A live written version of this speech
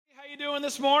doing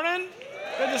this morning?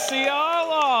 Good to see y'all.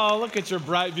 Oh, look at your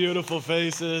bright, beautiful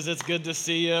faces. It's good to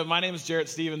see you. My name is Jarrett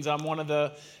Stevens. I'm one of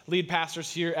the lead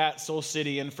pastors here at Soul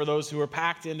City. And for those who are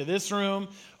packed into this room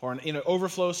or in an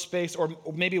overflow space or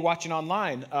maybe watching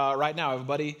online right now, I have a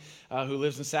buddy who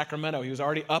lives in Sacramento. He was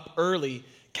already up early,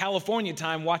 California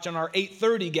time, watching our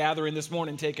 8:30 gathering this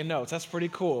morning, taking notes. That's pretty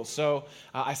cool. So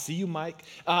I see you, Mike.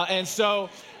 I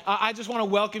just want to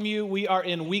welcome you. We are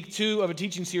in week 2 of a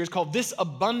teaching series called This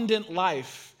Abundant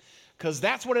Life, because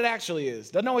that's what it actually is.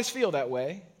 Doesn't always feel that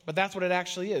way, but that's what it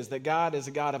actually is, that God is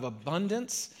a God of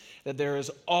abundance, that there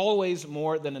is always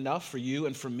more than enough for you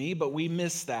and for me, but we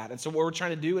miss that. And so what we're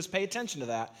trying to do is pay attention to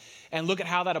that and look at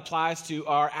how that applies to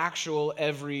our actual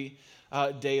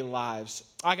everyday lives.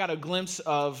 I got a glimpse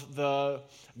of the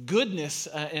goodness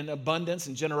and abundance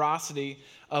and generosity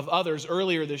of others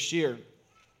earlier this year.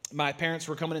 My parents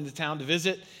were coming into town to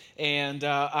visit, and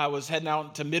I was heading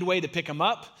out to Midway to pick them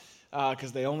up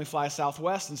because they only fly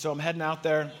Southwest, and so I'm heading out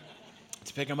there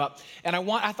to pick them up. And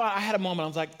I thought I had a moment. I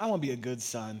was like, I want to be a good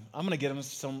son. I'm going to get them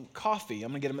some coffee.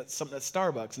 I'm going to get them something at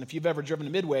Starbucks. And if you've ever driven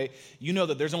to Midway, you know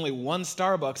that there's only one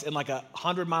Starbucks in like a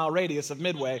 100-mile radius of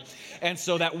Midway. And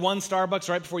so that one Starbucks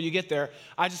right before you get there,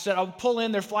 I just said, I'll pull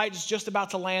in. Their flight is just about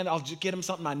to land. I'll just get them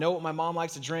something. I know what my mom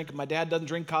likes to drink. My dad doesn't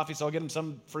drink coffee, so I'll get him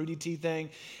some fruity tea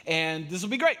thing. And this will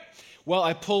be great. Well,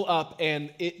 I pull up, and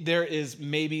there is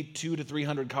maybe 200 to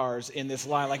 300 cars in this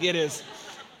line. Like, it is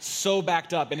so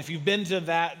backed up. And if you've been to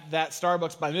that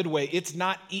Starbucks by Midway, it's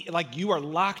not like you are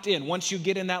locked in. Once you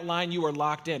get in that line, you are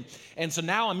locked in. And so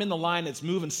now I'm in the line, it's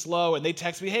moving slow, and they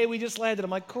text me, hey, we just landed.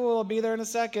 I'm like, cool, I'll be there in a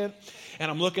second.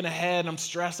 And I'm looking ahead, and I'm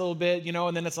stressed a little bit,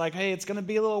 and then it's like, hey, it's going to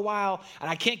be a little while. And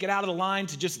I can't get out of the line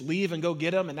to just leave and go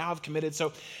get them, and now I've committed.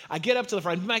 So I get up to the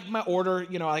front, I make my order.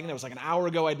 I think it was like an hour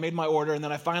ago I'd made my order, and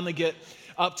then I finally get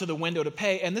up to the window to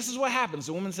pay. And this is what happens.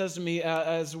 The woman says to me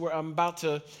as I'm about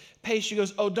to pay, she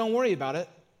goes, oh, don't worry about it.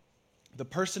 The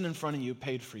person in front of you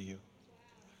paid for you.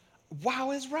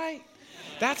 Wow is right.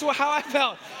 That's how I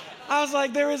felt. I was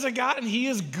like, there is a God and he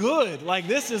is good. Like,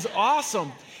 this is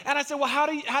awesome. And I said, well, how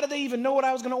did they even know what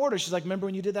I was going to order? She's like, remember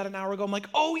when you did that an hour ago? I'm like,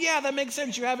 oh yeah, that makes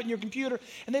sense. You have it in your computer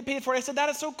and they paid for it. I said, that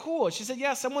is so cool. She said,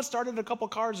 yeah, someone started a couple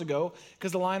cars ago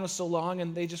because the line was so long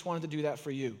and they just wanted to do that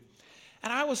for you.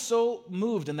 And I was so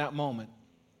moved in that moment.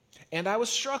 And I was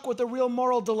struck with a real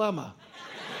moral dilemma.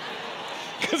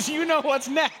 Because you know what's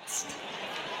next.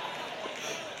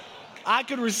 I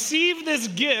could receive this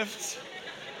gift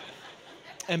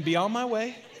and be on my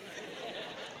way,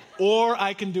 or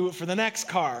I can do it for the next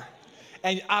car.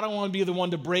 And I don't want to be the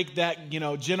one to break that,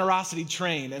 generosity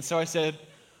train. And so I said,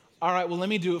 all right, well, let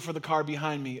me do it for the car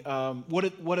behind me. What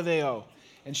do they owe?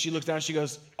 And she looks down and she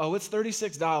goes, oh, it's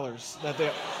 $36 that they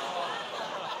owe.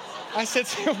 I said,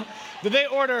 did they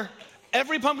order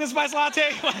every pumpkin spice latte?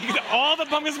 Like all the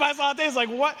pumpkin spice lattes? Like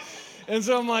what? And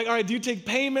so I'm like, all right, do you take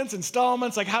payments,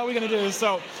 installments? Like, how are we going to do this?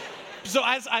 So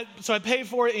I paid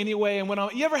for it anyway and went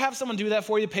on. You ever have someone do that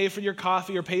for you, pay for your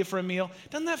coffee or pay for a meal?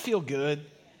 Doesn't that feel good?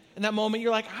 In that moment,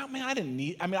 you're like, oh man, I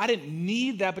didn't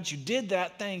need that, but you did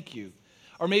that. Thank you.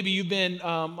 Or maybe you've been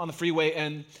on the freeway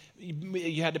and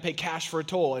you had to pay cash for a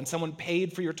toll and someone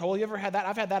paid for your toll. You ever had that?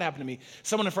 I've had that happen to me.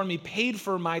 Someone in front of me paid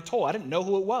for my toll. I didn't know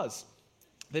who it was.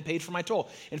 They paid for my toll.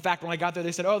 In fact, when I got there,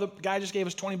 they said, oh, the guy just gave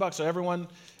us $20 so everyone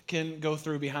can go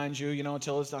through behind you,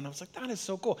 until it's done. I was like, that is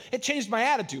so cool. It changed my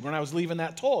attitude when I was leaving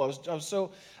that toll. I was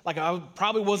so, I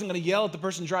probably wasn't going to yell at the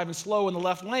person driving slow in the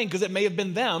left lane because it may have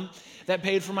been them that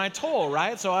paid for my toll,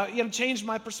 right? So I changed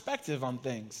my perspective on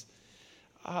things.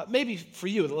 Maybe for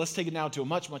you, let's take it now to a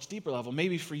much, much deeper level.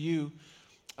 Maybe for you,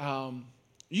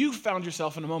 you found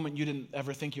yourself in a moment you didn't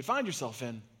ever think you'd find yourself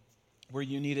in, where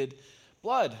you needed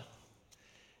blood.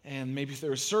 And maybe if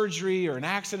there was surgery or an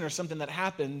accident or something that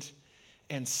happened,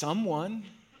 and someone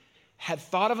had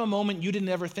thought of a moment you didn't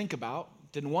ever think about,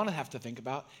 didn't want to have to think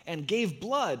about, and gave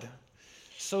blood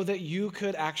so that you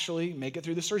could actually make it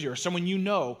through the surgery. Or someone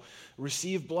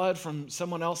received blood from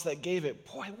someone else that gave it.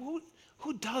 Boy,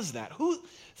 who does that? Who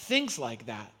thinks like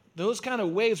that? Those kind of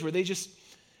ways where they just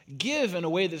give in a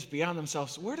way that's beyond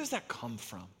themselves. Where does that come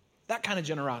from? That kind of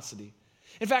generosity.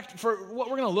 In fact, for what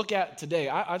we're going to look at today,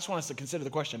 I just want us to consider the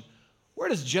question, where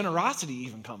does generosity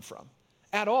even come from?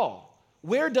 At all.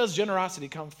 Where does generosity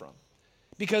come from?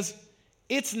 Because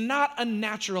it's not a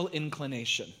natural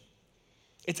inclination.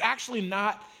 It's actually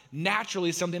not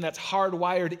naturally something that's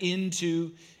hardwired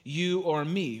into you or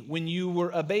me. When you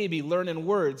were a baby learning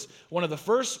words, one of the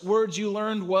first words you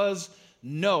learned was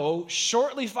no,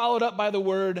 shortly followed up by the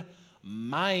word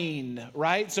mine,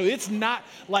 right? So it's not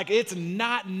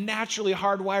naturally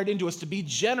hardwired into us to be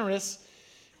generous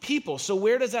people. So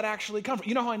where does that actually come from?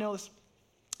 You know how I know this?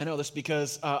 I know this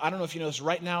because I don't know if you know this.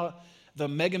 Right now, the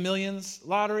Mega Millions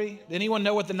lottery, anyone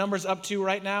know what the number's up to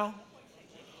right now?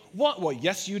 Well,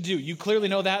 yes, you do. You clearly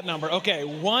know that number. Okay,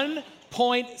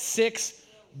 $1.6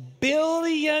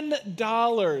 billion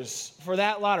for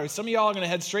that lottery. Some of y'all are going to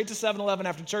head straight to 7-Eleven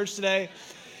after church today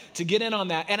to get in on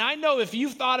that. And I know if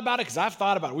you've thought about it, because I've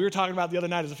thought about it. We were talking about it the other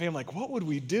night as a family, like, what would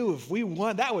we do if we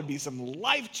won? That would be some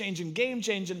life-changing,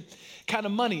 game-changing kind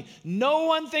of money. No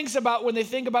one thinks about, when they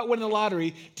think about winning the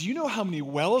lottery, do you know how many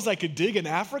wells I could dig in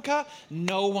Africa?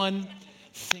 No one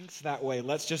thinks that way.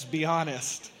 Let's just be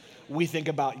honest. We think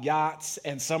about yachts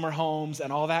and summer homes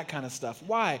and all that kind of stuff.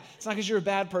 Why? It's not because you're a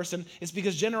bad person. It's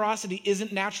because generosity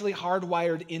isn't naturally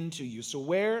hardwired into you. So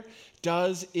where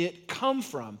does it come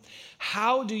from?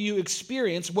 How do you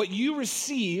experience what you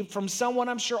receive from someone?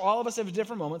 I'm sure all of us have at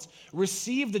different moments,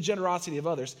 receive the generosity of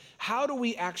others. How do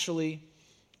we actually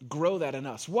grow that in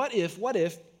us? What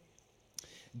if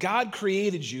God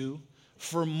created you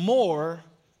for more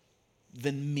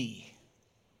than me?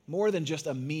 More than just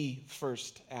a me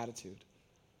first attitude.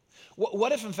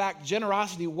 What if, in fact,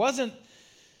 generosity wasn't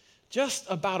just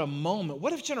about a moment?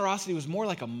 What if generosity was more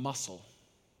like a muscle?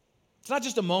 It's not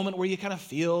just a moment where you kind of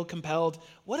feel compelled.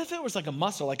 What if it was like a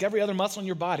muscle, like every other muscle in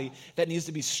your body that needs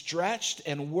to be stretched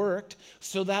and worked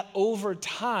so that over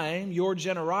time your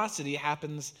generosity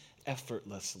happens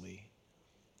effortlessly?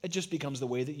 It just becomes the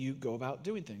way that you go about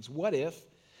doing things. What if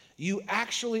you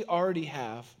actually already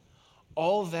have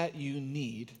all that you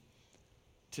need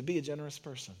to be a generous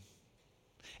person?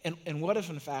 And what if,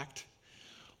 in fact,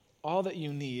 all that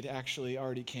you need actually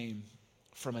already came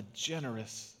from a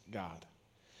generous God?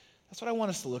 That's what I want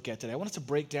us to look at today. I want us to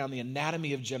break down the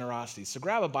anatomy of generosity. So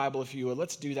grab a Bible if you would.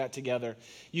 Let's do that together.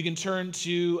 You can turn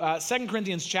to 2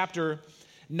 Corinthians chapter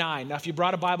 9. Now, if you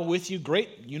brought a Bible with you, great.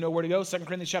 You know where to go, 2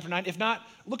 Corinthians chapter 9. If not,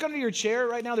 look under your chair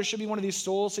right now. There should be one of these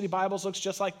Soul City Bibles. Looks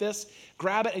just like this.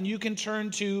 Grab it, and you can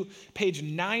turn to page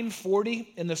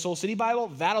 940 in the Soul City Bible.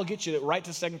 That'll get you right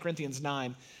to 2 Corinthians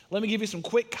 9. Let me give you some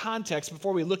quick context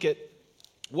before we look at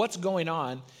what's going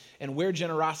on and where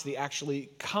generosity actually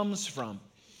comes from.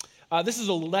 This is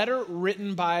a letter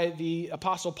written by the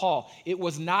Apostle Paul. It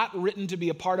was not written to be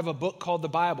a part of a book called the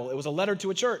Bible. It was a letter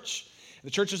to a church. The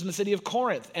church is in the city of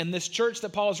Corinth, and this church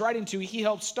that Paul is writing to, he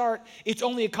helped start. It's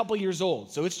only a couple years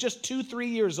old, so it's just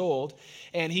 2-3 years old,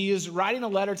 and he is writing a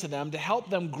letter to them to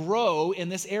help them grow in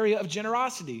this area of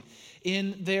generosity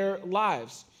in their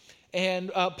lives.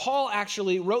 And Paul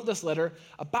actually wrote this letter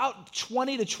about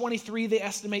 20 to 23, they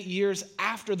estimate, years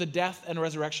after the death and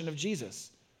resurrection of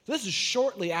Jesus. So this is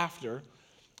shortly after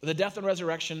the death and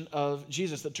resurrection of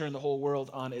Jesus that turned the whole world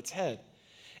on its head.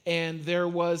 And there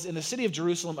was, in the city of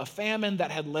Jerusalem, a famine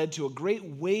that had led to a great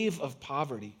wave of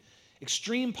poverty,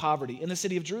 extreme poverty in the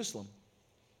city of Jerusalem.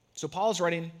 So Paul is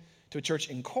writing to a church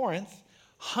in Corinth,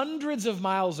 hundreds of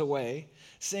miles away,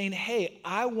 saying, hey,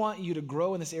 I want you to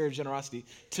grow in this area of generosity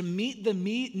to meet the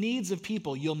needs of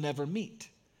people you'll never meet.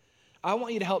 I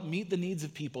want you to help meet the needs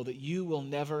of people that you will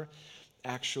never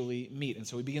actually meet. And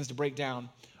so he begins to break down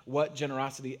what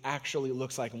generosity actually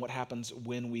looks like and what happens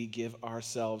when we give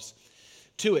ourselves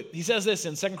to it. He says this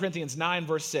in 2 Corinthians 9,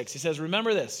 verse 6. He says,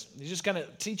 remember this. He's just kind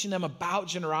of teaching them about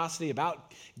generosity,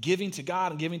 about giving to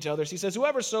God and giving to others. He says,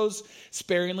 whoever sows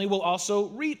sparingly will also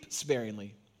reap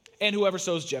sparingly. And whoever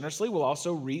sows generously will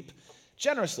also reap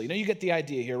generously. Now you get the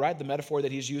idea here, right? The metaphor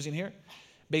that he's using here.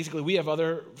 Basically, we have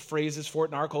other phrases for it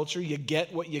in our culture. You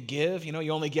get what you give.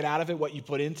 You only get out of it what you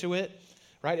put into it.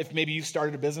 Right? If maybe you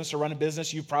started a business or run a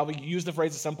business, you've probably used the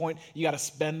phrase at some point, you got to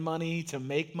spend money to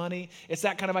make money. It's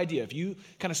that kind of idea. If you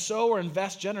kind of sow or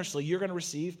invest generously, you're going to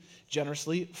receive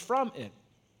generously from it.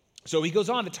 So he goes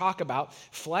on to talk about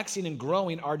flexing and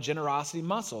growing our generosity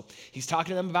muscle. He's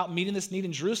talking to them about meeting this need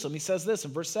in Jerusalem. He says this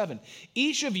in verse 7.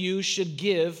 Each of you should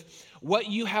give what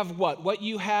you have what? What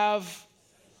you have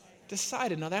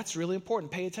decided. Now that's really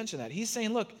important. Pay attention to that. He's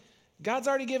saying, look, God's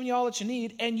already given you all that you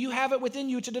need, and you have it within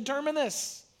you to determine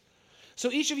this.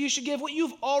 So each of you should give what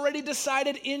you've already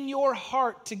decided in your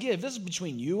heart to give. This is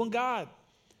between you and God.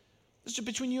 This is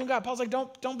between you and God. Paul's like,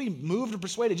 don't be moved or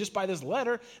persuaded just by this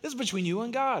letter. This is between you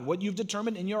and God, what you've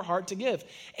determined in your heart to give.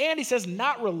 And he says,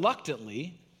 not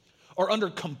reluctantly or under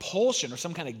compulsion or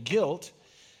some kind of guilt,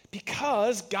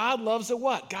 because God loves a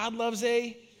what? God loves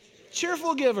a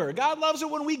cheerful giver. God loves it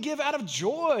when we give out of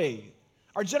joy.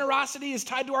 Our generosity is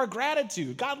tied to our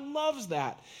gratitude. God loves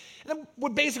that. And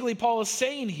what basically Paul is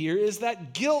saying here is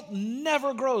that guilt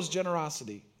never grows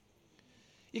generosity.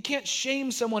 You can't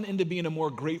shame someone into being a more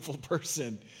grateful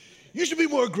person. You should be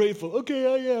more grateful. Okay,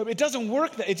 I am. It doesn't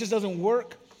work. It just doesn't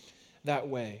work that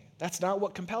way. That's not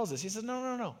what compels us. He says,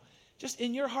 no. just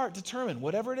in your heart, determine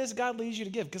whatever it is God leads you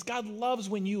to give, because God loves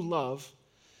when you love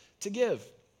to give.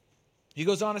 He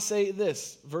goes on to say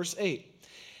this, verse 8.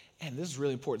 And this is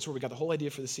really important. It's where we got the whole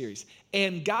idea for the series.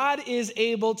 And God is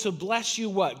able to bless you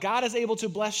what? God is able to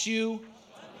bless you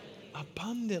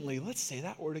abundantly. Let's say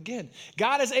that word again.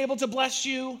 God is able to bless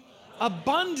you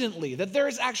abundantly. That there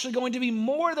is actually going to be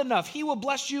more than enough. He will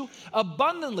bless you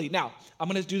abundantly. Now, I'm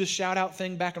going to do the shout out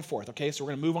thing back and forth. Okay, so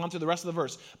we're going to move on to the rest of the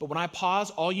verse. But when I pause,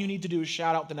 all you need to do is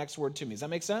shout out the next word to me. Does that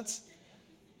make sense?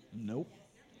 Nope.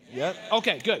 Yep.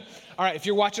 Okay, good. All right, if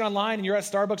you're watching online and you're at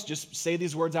Starbucks, just say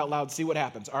these words out loud, see what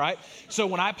happens, all right? So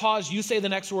when I pause, you say the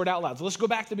next word out loud. So let's go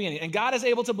back to the beginning. And God is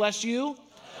able to bless you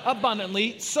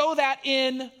abundantly so that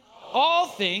in all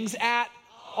things, at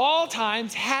all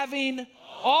times, having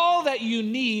all that you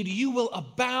need, you will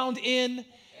abound in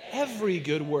every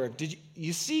good work. Did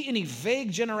you see any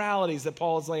vague generalities that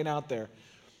Paul is laying out there?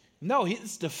 No,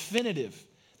 it's definitive.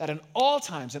 That in all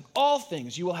times and all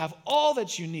things you will have all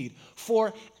that you need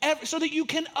so that you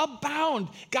can abound.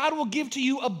 God will give to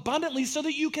you abundantly so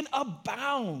that you can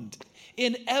abound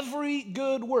in every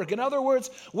good work. In other words,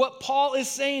 what Paul is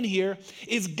saying here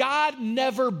is God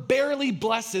never barely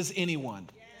blesses anyone.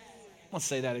 Let's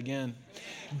say that again.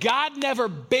 God never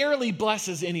barely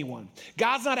blesses anyone.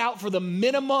 God's not out for the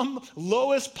minimum,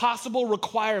 lowest possible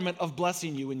requirement of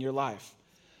blessing you in your life.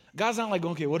 God's not like,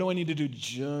 okay, what do I need to do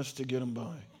just to get him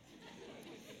by?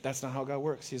 That's not how God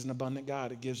works. He's an abundant God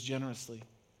who gives generously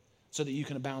so that you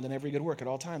can abound in every good work at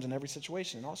all times, in every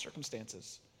situation, in all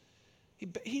circumstances.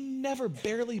 He never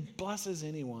barely blesses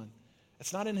anyone.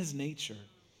 It's not in his nature.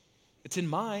 It's in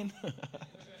mine.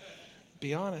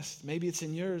 Be honest. Maybe it's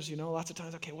in yours. Lots of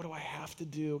times, okay, what do I have to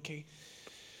do? Okay,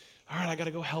 all right, I got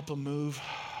to go help him move.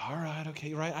 All right,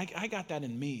 okay, right. I got that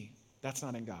in me. That's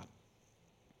not in God.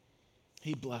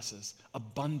 He blesses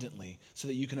abundantly so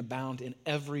that you can abound in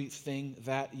everything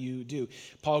that you do.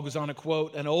 Paul goes on to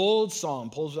quote an old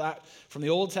psalm, pulls that from the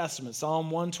Old Testament,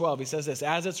 Psalm 112. He says this,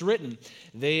 as it's written,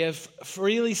 they have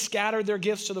freely scattered their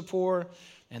gifts to the poor,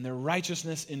 and their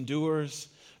righteousness endures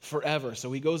forever.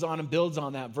 So he goes on and builds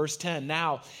on that. Verse 10,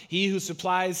 now he who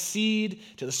supplies seed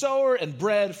to the sower and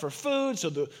bread for food,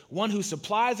 so the one who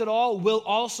supplies it all will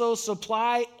also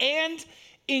supply and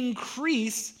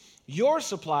increase your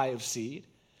supply of seed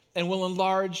and will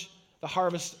enlarge the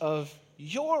harvest of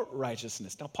your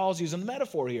righteousness. Now, Paul's using a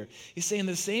metaphor here. He's saying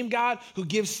the same God who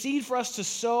gives seed for us to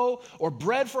sow or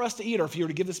bread for us to eat, or if you were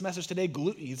to give this message today,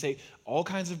 gluten, you'd say all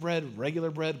kinds of bread, regular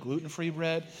bread, gluten-free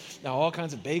bread, now all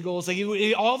kinds of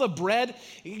bagels, all the bread,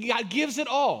 God gives it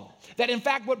all. That in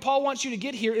fact, what Paul wants you to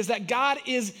get here is that God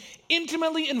is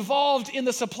intimately involved in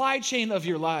the supply chain of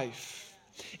your life.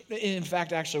 In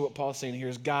fact, actually what Paul's saying here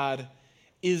is God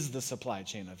is the supply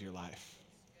chain of your life.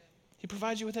 He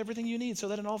provides you with everything you need so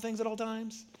that in all things at all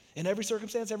times, in every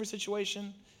circumstance, every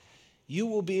situation, you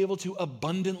will be able to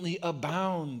abundantly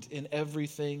abound in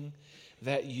everything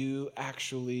that you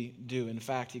actually do. In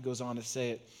fact, he goes on to say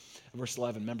it, verse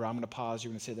 11. Remember, I'm going to pause.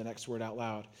 You're going to say the next word out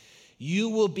loud. You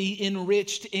will be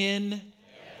enriched in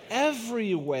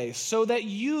every way so that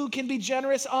you can be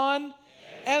generous on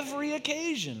every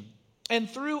occasion. And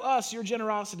through us, your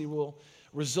generosity will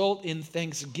result in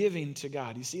thanksgiving to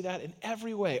God. You see that? In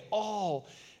every way, all.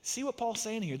 See what Paul's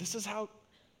saying here? This is how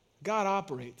God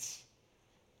operates.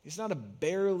 He's not a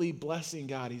barely blessing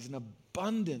God. He's an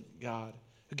abundant God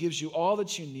who gives you all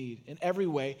that you need in every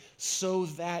way so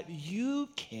that you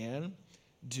can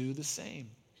do the same.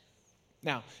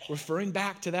 Now, referring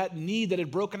back to that need that had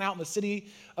broken out in the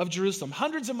city of Jerusalem,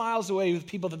 hundreds of miles away with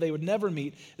people that they would never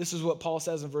meet, this is what Paul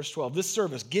says in verse 12. This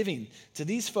service, giving to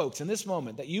these folks in this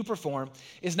moment that you perform,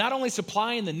 is not only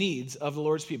supplying the needs of the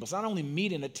Lord's people. It's not only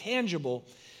meeting a tangible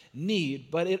need,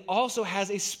 but it also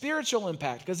has a spiritual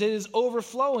impact because it is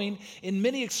overflowing in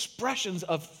many expressions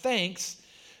of thanks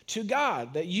to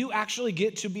God, that you actually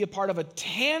get to be a part of a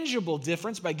tangible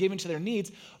difference by giving to their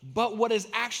needs. But what has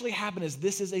actually happened is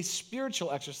this is a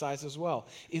spiritual exercise as well.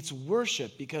 It's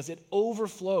worship because it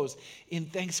overflows in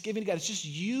thanksgiving to God. It's just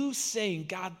you saying,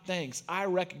 God, thanks. I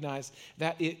recognize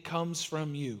that it comes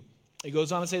from you. He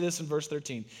goes on to say this in verse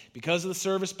 13. Because of the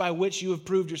service by which you have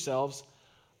proved yourselves,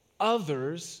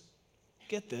 others,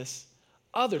 get this,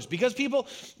 others, because people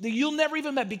that you'll never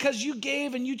even met, because you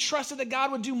gave and you trusted that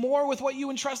God would do more with what you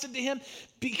entrusted to him,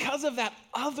 because of that,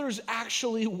 others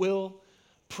actually will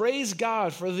praise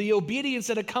God for the obedience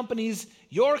that accompanies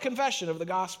your confession of the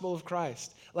gospel of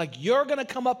Christ. Like you're going to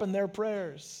come up in their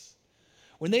prayers.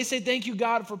 When they say, thank you,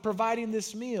 God, for providing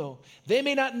this meal, they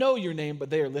may not know your name, but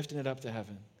they are lifting it up to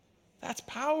heaven. That's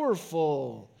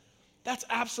powerful. That's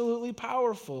absolutely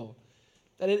powerful.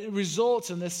 That it results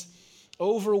in this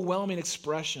overwhelming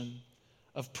expression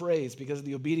of praise because of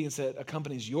the obedience that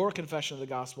accompanies your confession of the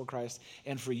gospel of Christ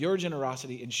and for your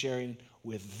generosity in sharing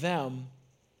with them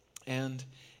and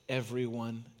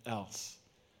everyone else.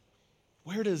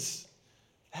 Where does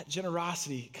that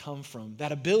generosity come from?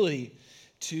 That ability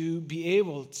to be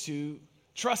able to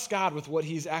trust God with what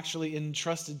he's actually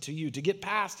entrusted to you, to get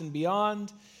past and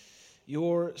beyond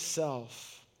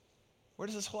yourself. Where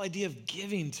does this whole idea of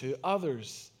giving to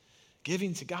others,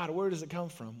 giving to God, where does it come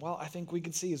from? Well, I think we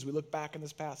can see as we look back in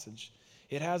this passage,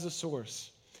 it has a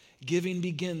source. Giving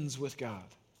begins with God.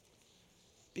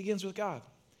 Begins with God.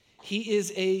 He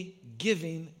is a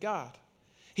giving God.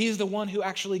 He is the one who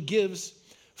actually gives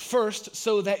first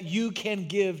so that you can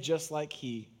give just like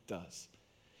he does.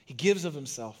 He gives of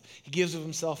himself. He gives of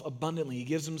himself abundantly. He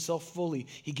gives of himself fully.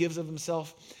 He gives of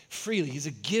himself freely. He's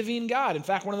a giving God. In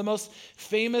fact, one of the most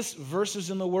famous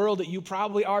verses in the world that you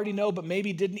probably already know, but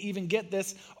maybe didn't even get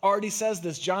this, already says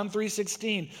this. John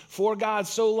 3:16, for God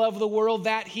so loved the world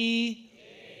that he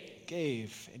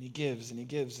gave. And he gives, and he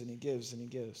gives, and he gives, and he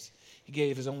gives. He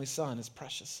gave his only son, his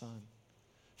precious son,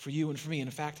 for you and for me. And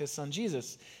in fact, his son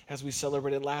Jesus, as we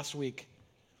celebrated last week,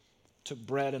 took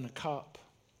bread and a cup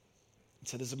and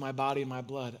said, this is my body and my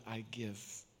blood I give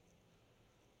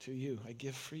to you. I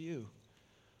give for you.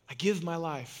 I give my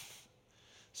life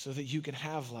so that you can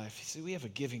have life. You see, we have a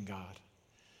giving God.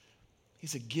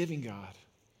 He's a giving God.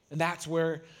 And that's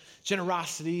where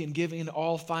generosity and giving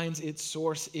all finds its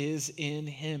source is in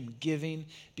him. Giving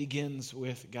begins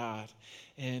with God.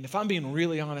 And if I'm being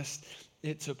really honest,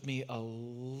 it took me a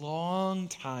long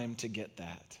time to get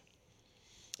that.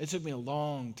 It took me a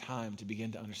long time to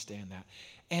begin to understand that.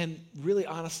 And really,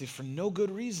 honestly, for no good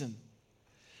reason.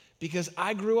 Because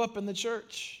I grew up in the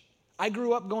church. I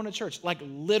grew up going to church, like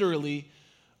literally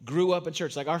grew up in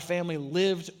church. Like our family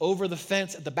lived over the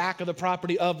fence at the back of the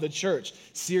property of the church.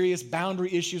 Serious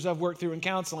boundary issues I've worked through in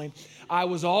counseling. I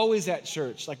was always at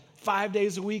church, like 5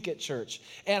 days a week at church.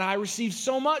 And I received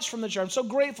so much from the church. I'm so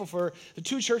grateful for the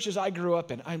two churches I grew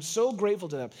up in. I'm so grateful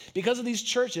to them. Because of these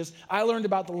churches, I learned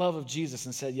about the love of Jesus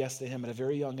and said yes to him at a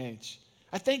very young age.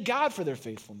 I thank God for their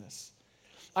faithfulness.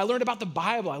 I learned about the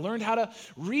Bible. I learned how to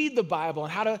read the Bible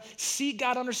and how to seek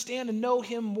God, understand, and know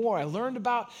him more. I learned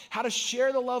about how to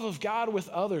share the love of God with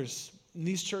others in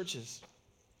these churches.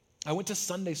 I went to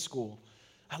Sunday school.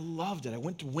 I loved it. I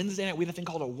went to Wednesday night. We had a thing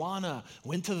called Awana.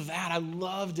 Went to that. I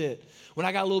loved it. When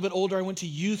I got a little bit older, I went to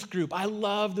youth group. I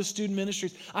loved the student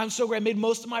ministries. I'm so great. I made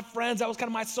most of my friends. That was kind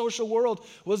of my social world,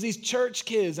 was these church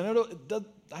kids. I know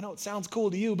it sounds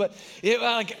cool to you, but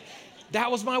that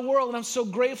was my world, and I'm so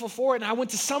grateful for it. And I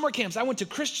went to summer camps. I went to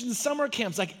Christian summer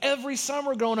camps like every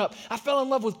summer growing up. I fell in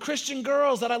love with Christian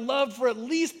girls that I loved for at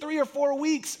least 3 or 4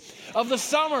 weeks of the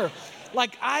summer.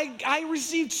 Like I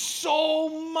received so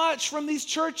much from these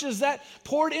churches that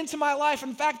poured into my life.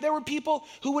 In fact, there were people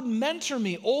who would mentor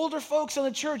me. Older folks in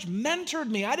the church mentored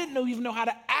me. I didn't even know how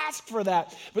to ask for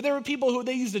that. But there were people who,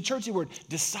 they used the churchy word,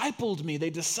 discipled me. They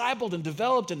discipled and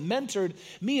developed and mentored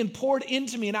me and poured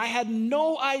into me. And I had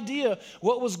no idea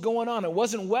what was going on. It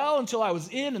wasn't well until I was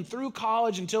in and through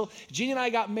college, until Jeannie and I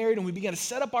got married and we began to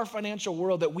set up our financial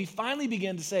world, that I finally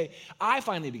began to say, I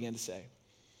want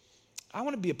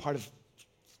to be a part of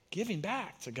giving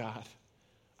back to God.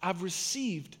 I've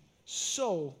received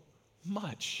so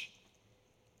much.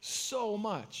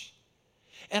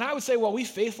 And I would say, while we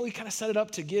faithfully kind of set it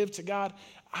up to give to God,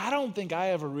 I don't think I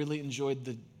ever really enjoyed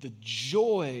the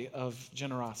joy of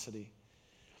generosity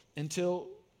until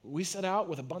we set out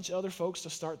with a bunch of other folks to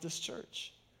start this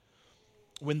church,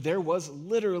 when there was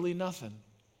literally nothing.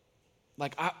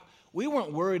 We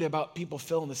weren't worried about people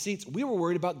filling the seats. We were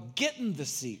worried about getting the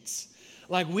seats.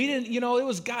 Like we didn't, it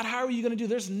was, God, how are you going to do?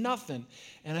 There's nothing.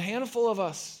 And a handful of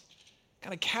us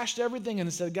kind of cashed everything in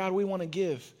and said, God, we want to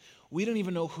give. We don't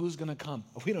even know who's going to come.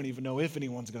 We don't even know if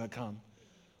anyone's going to come.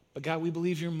 But God, we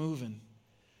believe you're moving.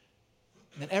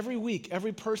 And every week,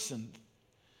 every person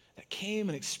that came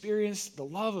and experienced the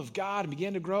love of God and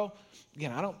began to grow,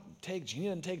 again, Jeannie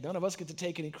didn't take, none of us get to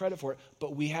take any credit for it,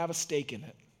 but we have a stake in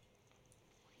it.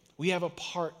 We have a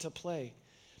part to play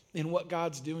in what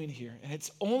God's doing here. And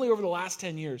it's only over the last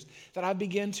 10 years that I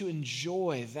began to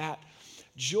enjoy that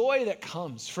joy that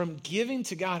comes from giving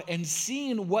to God and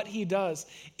seeing what he does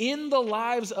in the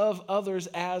lives of others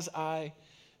as I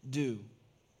do.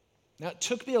 Now, it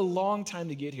took me a long time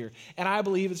to get here. And I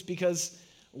believe it's because,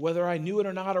 whether I knew it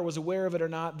or not or was aware of it or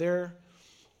not, there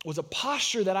was a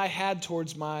posture that I had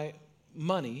towards my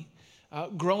money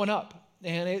growing up.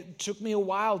 And it took me a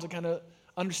while to kind of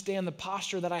understand the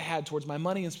posture that I had towards my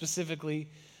money, and specifically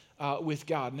with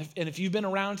God. And if you've been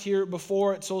around here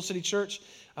before at Soul City Church,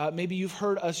 maybe you've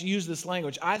heard us use this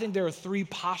language. I think there are three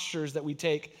postures that we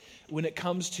take when it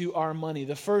comes to our money.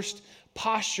 The first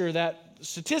posture that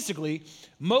statistically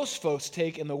most folks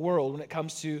take in the world when it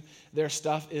comes to their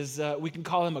stuff is we can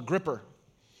call them a gripper.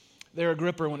 They're a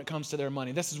gripper when it comes to their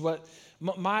money. This is what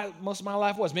most of my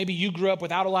life was. Maybe you grew up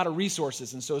without a lot of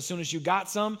resources, and so as soon as you got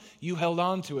some, you held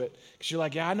on to it. Because you're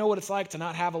like, yeah, I know what it's like to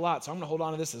not have a lot, so I'm going to hold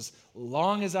on to this as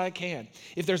long as I can.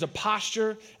 If there's a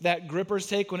posture that grippers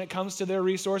take when it comes to their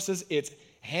resources, it's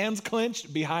hands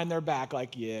clenched behind their back,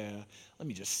 like, yeah, let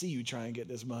me just see you try and get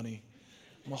this money.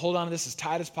 I'm going to hold on to this as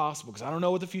tight as possible because I don't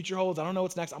know what the future holds. I don't know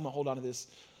what's next. I'm going to hold on to this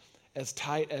as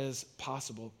tight as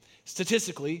possible.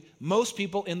 Statistically, most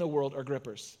people in the world are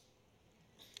grippers.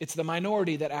 It's the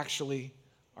minority that actually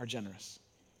are generous.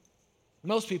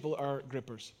 Most people are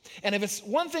grippers. And if it's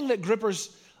one thing that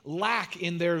grippers lack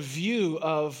in their view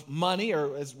of money,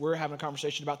 or as we're having a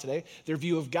conversation about today, their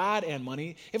view of God and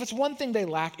money, if it's one thing they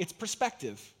lack, it's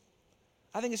perspective.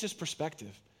 I think it's just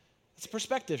perspective. It's a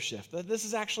perspective shift. That this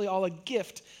is actually all a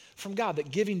gift from God,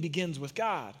 that giving begins with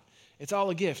God. It's all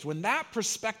a gift. When that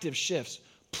perspective shifts,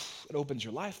 it opens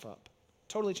your life up.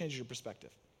 Totally changes your perspective.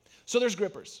 So there's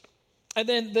grippers. And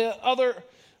then the other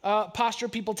posture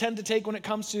people tend to take when it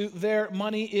comes to their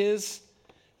money is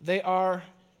they are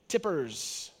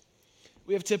tippers.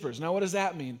 We have tippers. Now, what does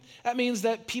that mean? That means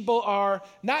that people are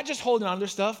not just holding on to their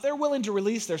stuff, they're willing to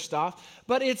release their stuff,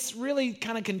 but it's really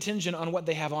kind of contingent on what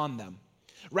they have on them.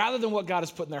 Rather than what God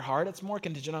has put in their heart, it's more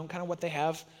contingent on kind of what they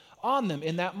have on them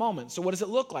in that moment. So what does it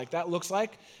look like? That looks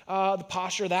like the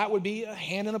posture that would be a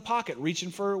hand in a pocket,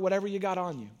 reaching for whatever you got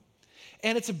on you.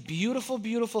 And it's a beautiful,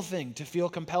 beautiful thing to feel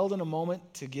compelled in a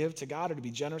moment to give to God or to be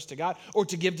generous to God or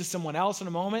to give to someone else in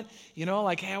a moment. You know,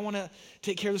 like, hey, I want to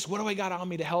take care of this. What do I got on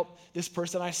me to help this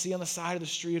person I see on the side of the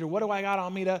street? Or what do I got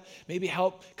on me to maybe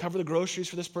help cover the groceries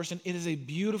for this person? It is a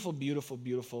beautiful, beautiful,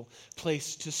 beautiful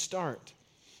place to start.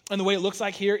 And the way it looks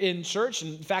like here in church,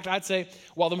 and in fact, I'd say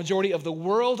while the majority of the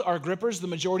world are grippers, the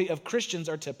majority of Christians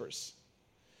are tippers.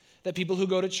 That people who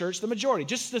go to church, the majority,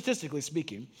 just statistically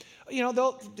speaking, you know,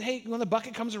 when the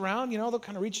bucket comes around, you know, they'll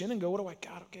kind of reach in and go, what do I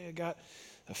got? Okay, I got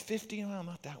a 50. Well,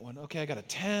 not that one. Okay, I got a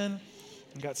 10.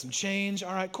 I got some change.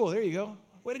 All right, cool. There you go.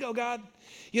 Way to go, God.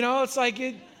 You know, it's like,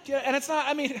 and it's not,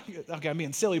 I mean, okay, I'm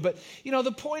being silly, but, you know,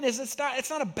 the point is it's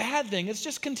not a bad thing. It's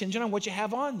just contingent on what you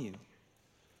have on you.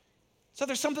 So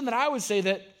there's something that I would say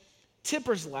that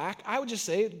tippers lack. I would just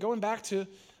say, going back to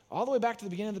all the way back to the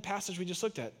beginning of the passage we just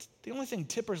looked at, the only thing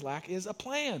tippers lack is a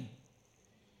plan.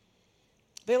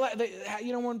 You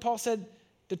know, when Paul said,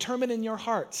 determine in your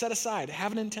heart, set aside,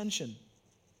 have an intention,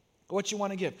 what you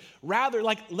want to give. Rather,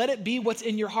 like, let it be what's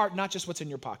in your heart, not just what's in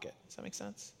your pocket. Does that make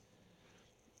sense?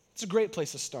 It's a great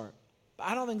place to start. But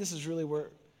I don't think this is really where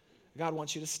God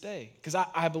wants you to stay. Because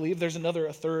I believe there's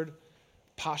a third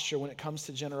posture when it comes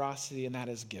to generosity, and that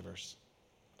is givers.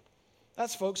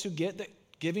 That's folks who get that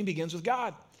giving begins with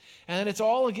God. And it's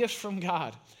all a gift from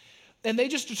God. And they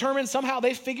just determine somehow,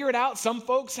 they figure it out. Some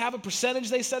folks have a percentage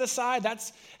they set aside.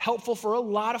 That's helpful for a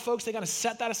lot of folks. They got to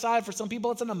set that aside. For some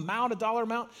people, it's an amount, a dollar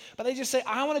amount. But they just say,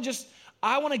 I want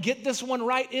to get this one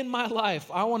right in my life.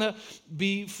 I want to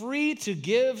be free to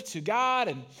give to God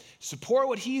and support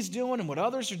what He's doing and what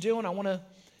others are doing. I want to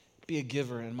be a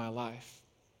giver in my life.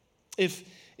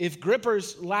 If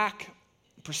grippers lack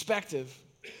perspective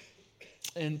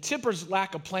and tippers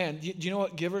lack a plan, do you know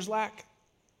what givers lack?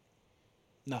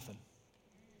 Nothing.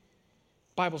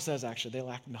 Bible says, actually, they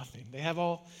lack nothing. They have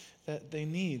all that they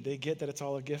need. They get that it's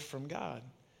all a gift from God.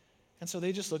 And so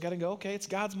they just look at it and go, okay, it's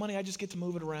God's money. I just get to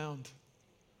move it around.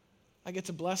 I get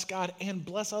to bless God and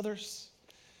bless others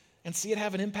and see it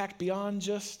have an impact beyond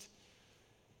just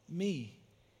me.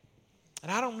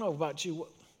 And I don't know about you.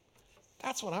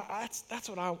 That's what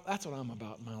I'm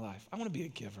about in my life. I want to be a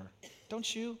giver.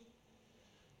 Don't you?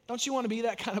 Don't you want to be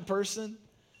that kind of person?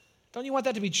 Don't you want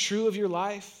that to be true of your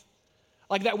life?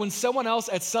 Like that when someone else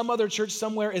at some other church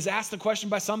somewhere is asked the question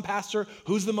by some pastor,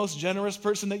 who's the most generous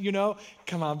person that you know?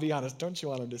 Come on, be honest. Don't you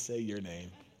want him to say your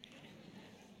name?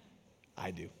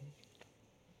 I do.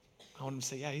 I want him to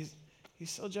say, yeah, he's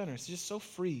so generous. He's just so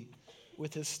free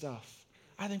with his stuff.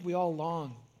 I think we all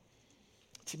long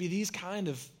to be these kind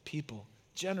of people,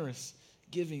 generous,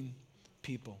 giving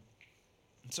people.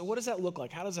 And so what does that look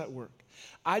like? How does that work?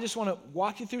 I just want to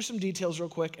walk you through some details real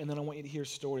quick, and then I want you to hear a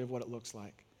story of what it looks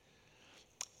like.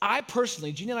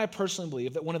 Jeannie and I personally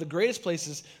believe that one of the greatest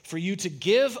places for you to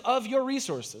give of your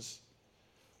resources,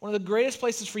 one of the greatest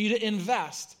places for you to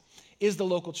invest is the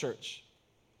local church.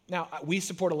 Now, we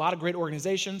support a lot of great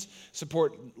organizations,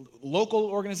 support local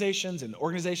organizations and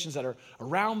organizations that are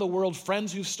around the world,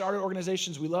 friends who've started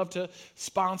organizations. We love to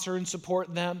sponsor and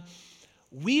support them.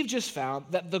 We've just found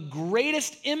that the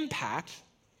greatest impact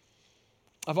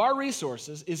of our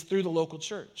resources is through the local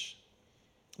church.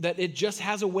 That it just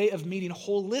has a way of meeting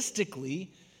holistically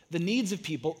the needs of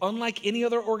people, unlike any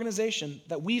other organization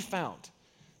that we've found.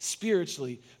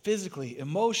 Spiritually, physically,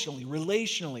 emotionally,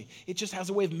 relationally. It just has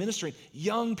a way of ministering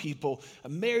young people,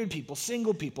 married people,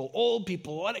 single people, old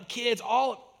people, a lot of kids,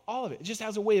 all of it. It just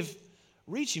has a way of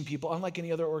reaching people unlike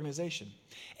any other organization.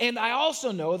 And I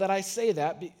also know that I say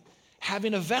that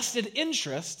having a vested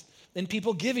interest in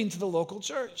people giving to the local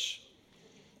church.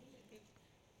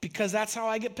 Because that's how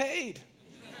I get paid.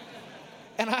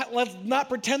 And let's not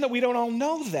pretend that we don't all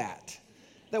know that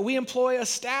we employ a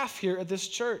staff here at this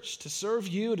church to serve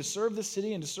you, to serve the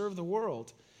city, and to serve the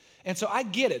world. And so I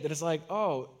get it, that it's like,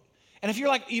 oh, and if you're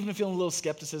like even feeling a little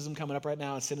skepticism coming up right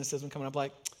now and cynicism coming up,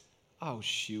 like, oh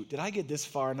shoot, did I get this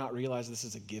far and not realize this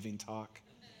is a giving talk?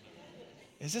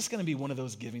 Is this going to be one of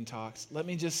those giving talks? Let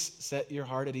me just set your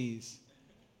heart at ease.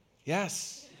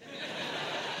 Yes.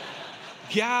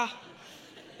 Yeah.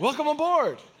 Welcome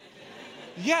aboard.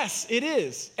 Yes, it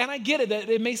is. And I get it, that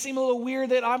it may seem a little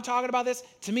weird that I'm talking about this.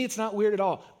 To me, it's not weird at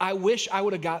all. I wish I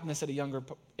would have gotten this at a younger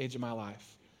age of my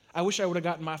life. I wish I would have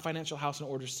gotten my financial house in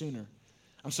order sooner.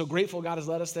 I'm so grateful God has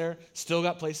led us there. Still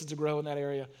got places to grow in that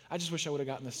area. I just wish I would have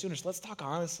gotten this sooner. So let's talk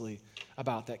honestly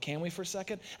about that, can we, for a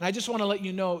second? And I just want to let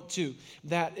you know, too,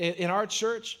 that in our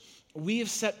church, we have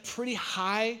set pretty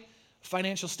high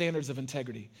financial standards of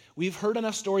integrity. We've heard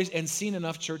enough stories and seen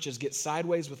enough churches get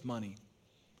sideways with money.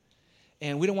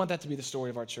 And we don't want that to be the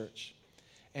story of our church.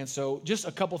 And so just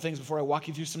a couple things before I walk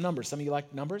you through some numbers. Some of you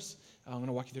like numbers. I'm going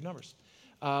to walk you through numbers.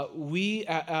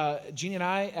 Jeannie and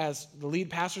I, as the lead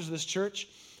pastors of this church,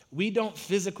 we don't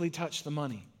physically touch the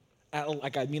money.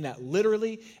 I mean that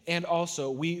literally. And also,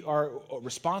 we are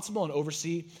responsible and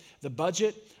oversee the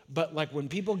budget. But like when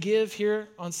people give here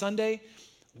on Sunday,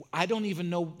 I don't even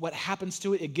know what happens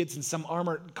to it. It gets in some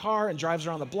armored car and drives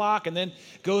around the block and then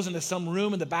goes into some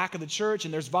room in the back of the church,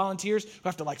 and there's volunteers who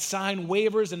have to like sign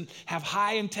waivers and have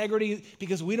high integrity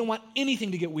because we don't want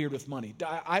anything to get weird with money.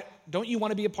 Don't you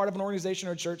want to be a part of an organization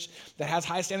or a church that has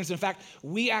high standards? In fact,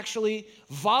 we actually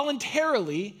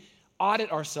voluntarily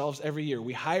audit ourselves every year.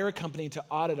 We hire a company to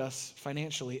audit us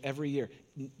financially every year.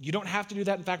 You don't have to do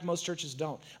that. In fact, most churches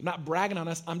don't. I'm not bragging on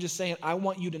us. I'm just saying I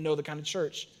want you to know the kind of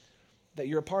church that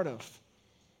you're a part of.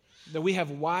 That we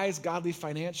have wise, godly,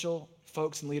 financial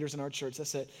folks and leaders in our church that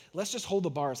said, let's just hold the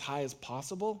bar as high as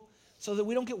possible so that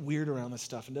we don't get weird around this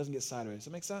stuff and doesn't get sideways. Does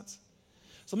that make sense?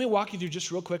 So let me walk you through just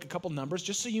real quick a couple numbers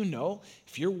just so you know.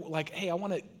 If you're like, hey, I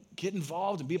want to get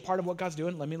involved and be a part of what God's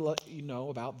doing, let me let you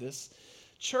know about this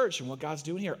church and what God's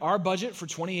doing here. Our budget for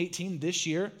 2018 this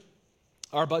year,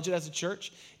 our budget as a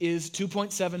church is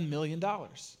 $2.7 million.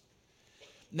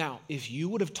 Now, if you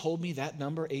would have told me that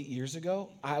number 8 years ago,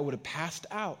 I would have passed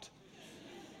out.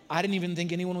 I didn't even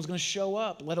think anyone was going to show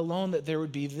up, let alone that there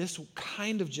would be this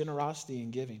kind of generosity and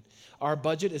giving. Our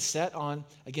budget is set on,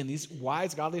 again, these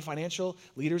wise, godly financial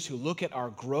leaders who look at our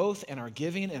growth and our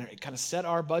giving and kind of set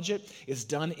our budget. It's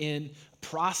done in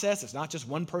process. It's not just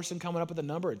one person coming up with a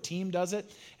number. A team does it,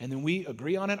 and then we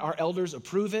agree on it. Our elders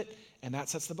approve it, and that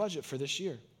sets the budget for this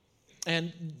year.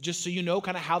 And just so you know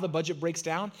kind of how the budget breaks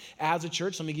down as a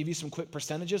church, let me give you some quick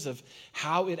percentages of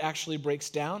how it actually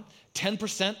breaks down.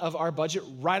 10% of our budget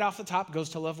right off the top goes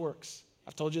to Love Works.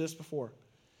 I've told you this before,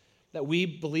 that we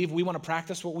believe we want to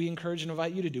practice what we encourage and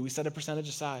invite you to do. We set a percentage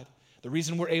aside. The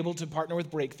reason we're able to partner with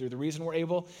Breakthrough, the reason we're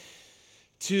able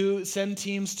to send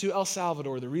teams to El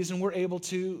Salvador, the reason we're able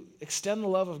to extend the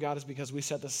love of God is because we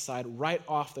set this aside right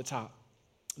off the top.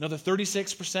 Another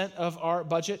 36% of our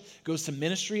budget goes to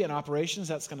ministry and operations.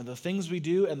 That's kind of the things we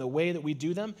do and the way that we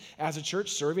do them as a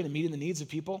church, serving and meeting the needs of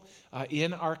people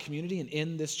in our community and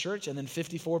in this church. And then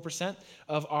 54%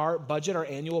 of our budget, our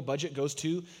annual budget, goes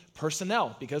to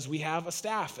personnel because we have a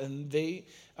staff and they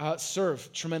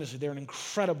serve tremendously. They're an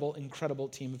incredible, incredible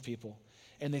team of people.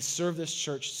 And they serve this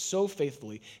church so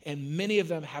faithfully. And many of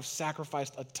them have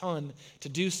sacrificed a ton to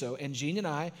do so. And Jeannie and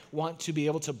I want to be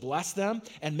able to bless them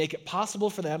and make it possible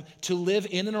for them to live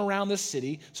in and around this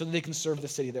city so that they can serve the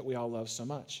city that we all love so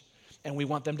much. And we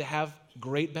want them to have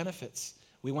great benefits.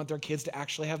 We want their kids to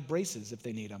actually have braces if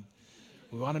they need them.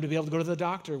 We want them to be able to go to the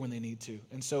doctor when they need to.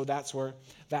 And so that's where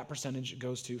that percentage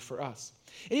goes to for us.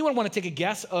 Anyone want to take a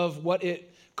guess of what it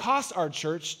costs our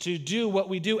church to do what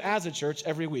we do as a church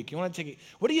every week? You want to take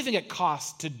what do you think it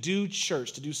costs to do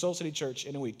church, to do Soul City Church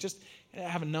in a week? Just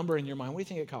have a number in your mind. What do you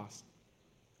think it costs?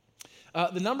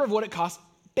 The number of what it costs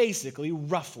basically,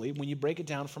 roughly, when you break it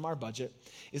down from our budget,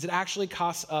 is it actually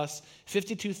costs us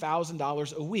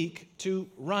 $52,000 a week to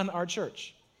run our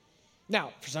church.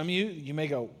 Now, for some of you, you may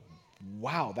go,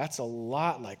 wow, that's a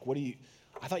lot. Like,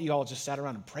 I thought you all just sat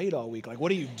around and prayed all week. Like,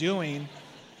 what are you doing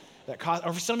that cost?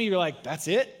 Or for some of you, you're like, that's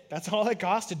it? That's all it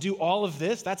costs to do all of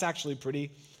this? That's actually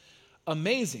pretty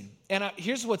amazing. And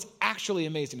here's what's actually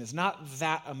amazing. It's not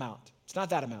that amount. It's not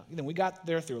that amount. We got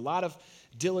there through a lot of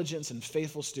diligence and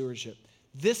faithful stewardship.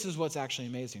 This is what's actually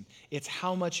amazing. It's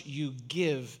how much you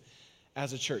give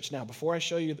as a church. Now, before I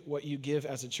show you what you give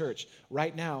as a church,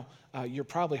 right now, you're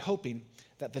probably hoping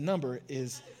that the number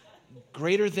is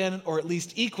greater than or at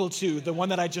least equal to the one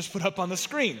that I just put up on the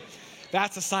screen.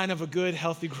 That's a sign of a good,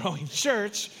 healthy, growing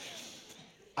church.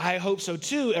 I hope so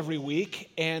too every week,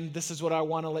 and this is what I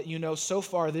want to let you know. So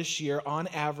far this year, on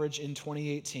average in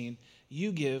 2018,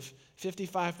 you give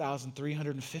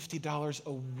 $55,350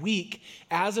 a week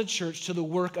as a church to the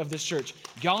work of this church.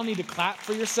 Y'all need to clap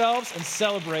for yourselves and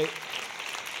celebrate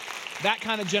that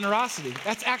kind of generosity.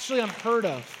 That's actually unheard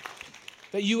of,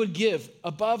 that you would give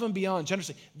above and beyond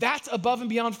generously. That's above and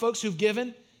beyond folks who've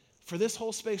given for this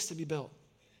whole space to be built.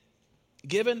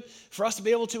 Given for us to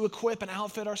be able to equip and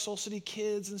outfit our Soul City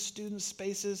kids and student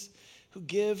spaces, who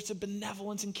give to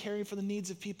benevolence and caring for the needs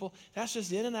of people. That's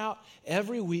just in and out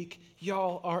every week.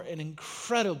 Y'all are an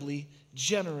incredibly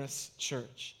generous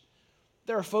church.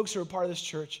 There are folks who are part of this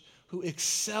church who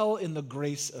excel in the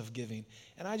grace of giving.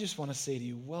 And I just want to say to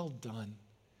you, well done.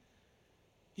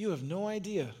 You have no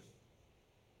idea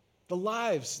the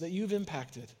lives that you've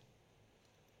impacted,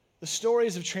 the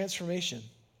stories of transformation,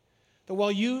 that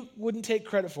while you wouldn't take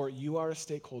credit for it, you are a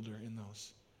stakeholder in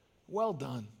those. Well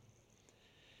done.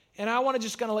 And I want to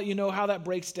just kind of let you know how that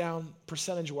breaks down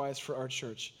percentage-wise for our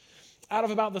church. Out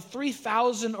of about the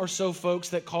 3,000 or so folks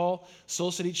that call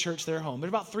Soul City Church their home, there's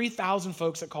about 3,000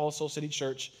 folks that call Soul City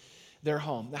Church their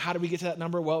home. Now, how did we get to that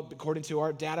number? Well, according to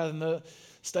our data and the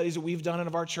studies that we've done and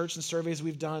of our church and surveys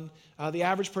we've done, the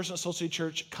average person at Soul City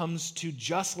Church comes to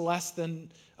just less than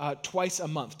twice a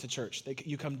month to church.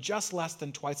 You come just less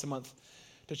than twice a month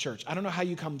to church. I don't know how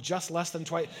you come just less than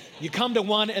twice. You come to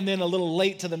one and then a little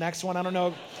late to the next one. I don't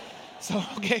know. So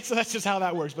that's just how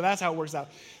that works, but that's how it works out.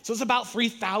 So it's about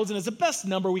 3,000 is the best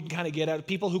number we can kind of get out of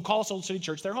people who call Soul City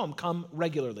Church their home, come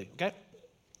regularly, okay?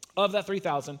 Of that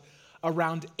 3,000,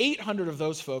 around 800 of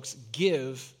those folks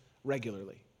give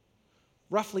regularly.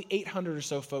 Roughly 800 or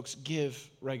so folks give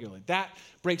regularly. That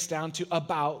breaks down to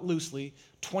about, loosely,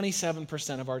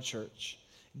 27% of our church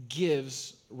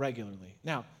gives regularly.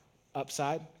 Now,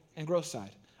 upside and growth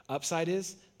side. Upside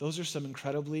is, those are some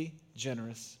incredibly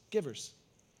generous givers.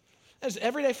 There's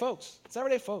everyday folks. It's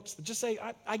everyday folks that just say,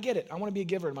 I get it. I want to be a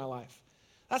giver in my life.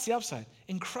 That's the upside.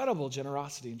 Incredible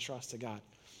generosity and trust to God.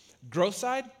 Growth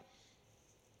side,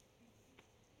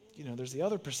 there's the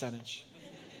other percentage,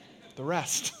 the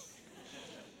rest.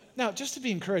 Now, just to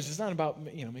be encouraged, it's not about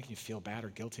making you feel bad or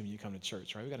guilty when you come to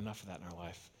church, right? We've got enough of that in our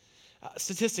life.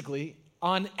 Statistically,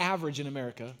 on average in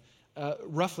America,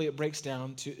 roughly it breaks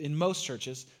down to, in most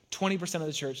churches, 20% of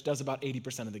the church does about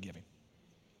 80% of the giving.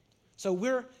 So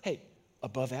we're,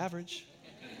 above average.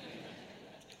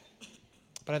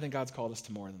 But I think God's called us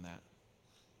to more than that.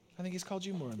 I think he's called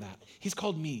you more than that. He's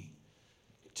called me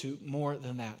to more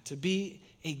than that, to be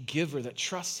a giver that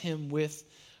trusts him with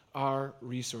our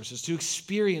resources, to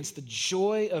experience the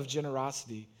joy of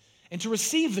generosity, and to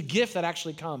receive the gift that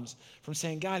actually comes from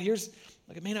saying, God,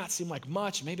 it may not seem like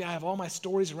much. Maybe I have all my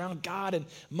stories around God and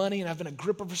money, and I've been a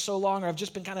gripper for so long, or I've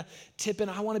just been kind of tipping.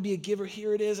 I want to be a giver.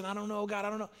 Here it is, and I don't know, God, I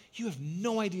don't know. You have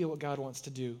no idea what God wants to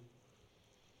do.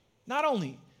 Not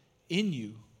only in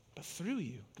you, but through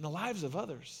you, in the lives of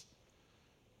others.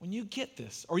 When you get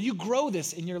this, or you grow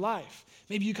this in your life,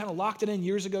 maybe you kind of locked it in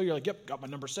years ago. You're like, yep, got my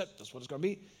number set. That's what it's going to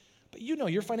be. But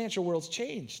your financial world's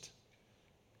changed.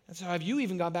 And so have you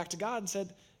even gone back to God and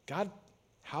said, God,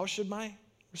 how should my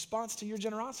response to your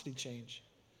generosity change?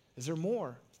 Is there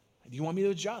more? Do you want me to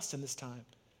adjust in this time?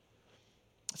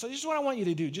 So this is what I want you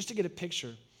to do, just to get a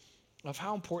picture of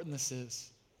how important this is,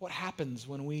 what happens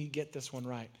when we get this one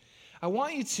right. I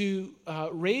want you to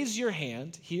raise your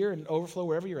hand here in Overflow,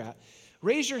 wherever you're at.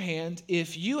 Raise your hand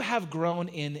if you have grown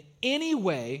in any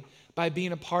way by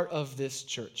being a part of this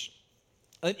church.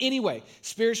 In any way.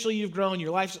 Spiritually, you've grown,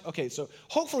 your life's... Okay, so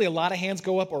hopefully a lot of hands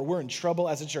go up or we're in trouble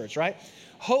as a church, right?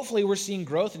 Hopefully we're seeing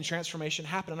growth and transformation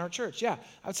happen in our church. Yeah,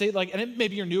 I'd say and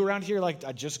maybe you're new around here, I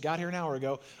just got here an hour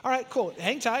ago. All right, cool.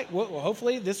 Hang tight. Well,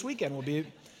 hopefully this weekend will be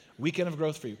weekend of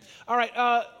growth for you. All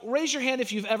right, raise your hand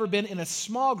if you've ever been in a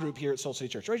small group here at Soul City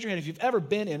Church. Raise your hand if you've ever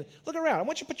been in. Look around. I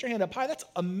want you to put your hand up high. That's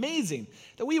amazing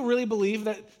that we really believe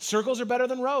that circles are better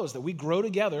than rows, that we grow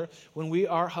together when we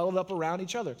are huddled up around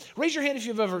each other. Raise your hand if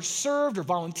you've ever served or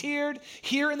volunteered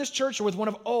here in this church or with one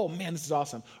of, oh man, this is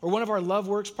awesome, or one of our Love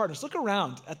Works partners. Look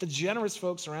around at the generous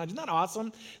folks around. Isn't that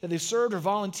awesome that they've served or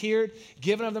volunteered,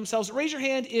 given of themselves? Raise your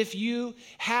hand if you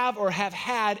have or have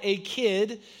had a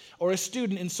kid or a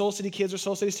student in Soul City Kids or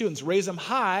Soul City Students. Raise them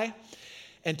high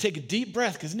and take a deep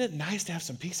breath, because isn't it nice to have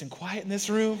some peace and quiet in this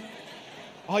room?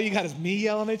 All you got is me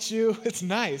yelling at you. It's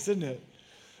nice, isn't it?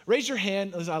 Raise your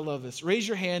hand. I love this. Raise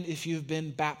your hand if you've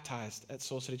been baptized at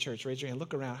Soul City Church. Raise your hand.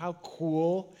 Look around. How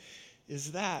cool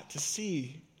is that to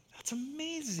see? That's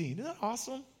amazing. Isn't that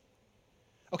awesome?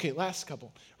 Okay, last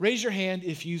couple. Raise your hand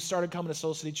if you started coming to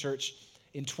Soul City Church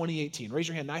in 2018. Raise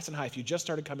your hand nice and high if you just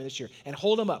started coming this year. And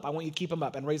hold them up. I want you to keep them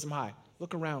up and raise them high.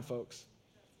 Look around, folks.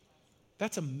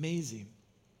 That's amazing.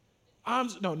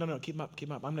 No. Keep them up.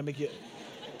 I'm going to make you.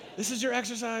 This is your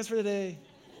exercise for today.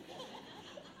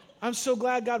 I'm so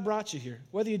glad God brought you here.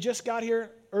 Whether you just got here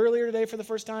earlier today for the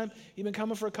first time, you've been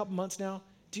coming for a couple months now.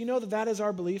 Do you know that is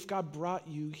our belief? God brought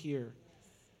you here.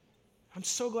 I'm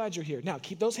so glad you're here. Now,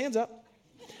 keep those hands up.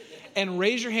 And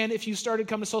raise your hand if you started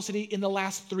coming to Soul City in the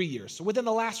last 3 years. So within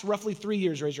the last roughly 3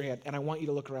 years, raise your hand. And I want you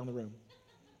to look around the room.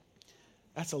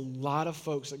 That's a lot of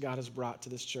folks that God has brought to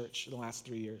this church in the last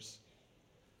 3 years.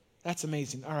 That's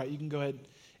amazing. All right, you can go ahead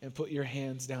and put your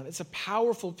hands down. It's a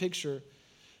powerful picture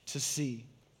to see.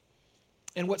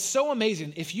 And what's so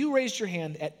amazing, if you raised your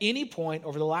hand at any point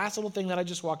over the last little thing that I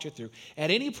just walked you through, at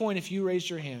any point if you raised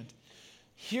your hand,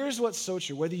 here's what's so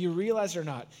true, whether you realize it or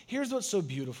not. Here's what's so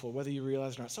beautiful, whether you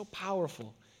realize it or not. So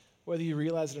powerful, whether you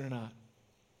realize it or not,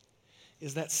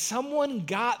 is that someone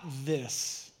got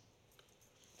this.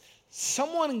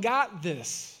 Someone got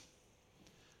this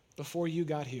before you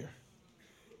got here.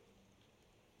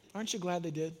 Aren't you glad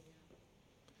they did?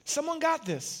 Someone got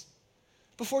this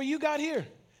before you got here.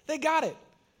 They got it.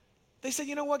 They said,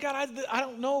 you know what, God, I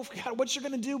don't know God, what you're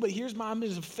going to do, but I'm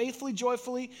going to faithfully,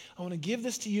 joyfully, I want to give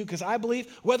this to you because I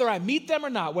believe whether I meet them or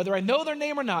not, whether I know their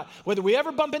name or not, whether we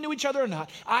ever bump into each other or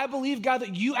not, I believe, God,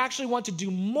 that you actually want to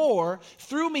do more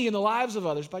through me in the lives of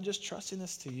others by just trusting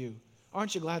this to you.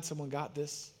 Aren't you glad someone got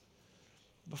this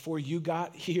before you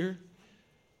got here?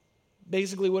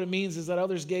 Basically what it means is that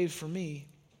others gave for me,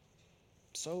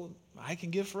 so I can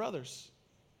give for others.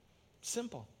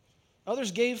 Simple.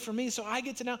 Others gave for me, so I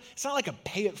get to now. It's not like a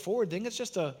pay it forward thing. It's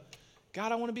just God,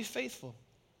 I want to be faithful.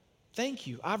 Thank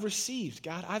you. I've received.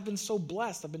 God, I've been so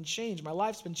blessed. I've been changed. My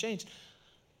life's been changed.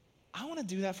 I want to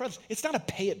do that for others. It's not a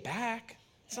pay it back.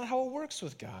 It's not how it works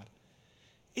with God.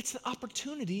 It's an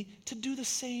opportunity to do the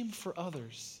same for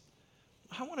others.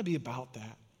 I want to be about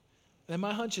that. And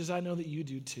my hunch is I know that you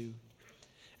do too.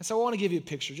 And so I want to give you a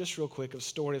picture, just real quick, of a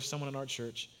story of someone in our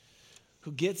church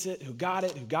who gets it, who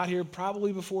got here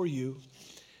probably before you,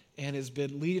 and has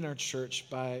been leading our church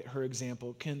by her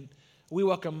example. Can we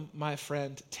welcome my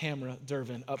friend Tamara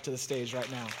Durbin up to the stage right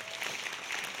now?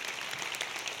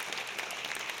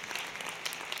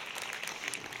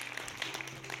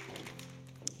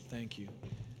 Thank you.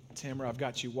 Tamara, I've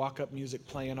got you walk-up music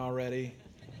playing already.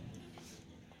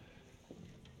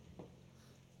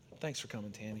 Thanks for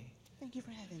coming, Tammy. Thank you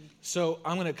for having me. So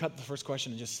I'm going to cut the first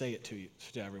question and just say it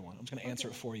to everyone. I'm just going to answer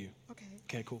it for you.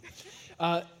 Okay, cool.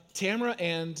 Tamara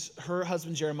and her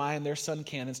husband Jeremiah and their son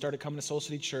Cannon started coming to Soul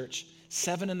City Church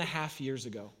 7.5 years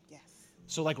ago. Yes.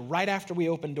 So like right after we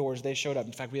opened doors, they showed up.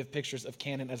 In fact, we have pictures of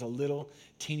Cannon as a little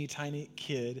teeny tiny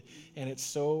kid, and it's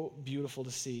so beautiful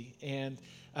to see. And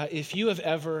if you have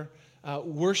ever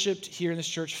worshiped here in this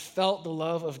church, felt the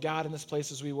love of God in this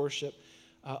place as we worship,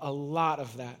 a lot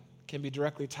of that can be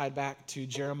directly tied back to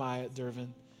Jeremiah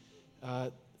Durbin,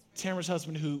 Tamara's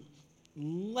husband, who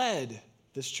led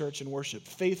this church in worship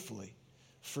faithfully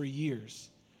for years.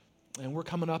 And we're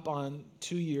coming up on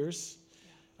 2 years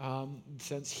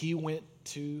since he went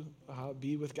to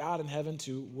be with God in heaven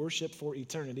to worship for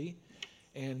eternity.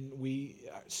 And we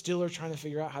still are trying to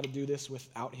figure out how to do this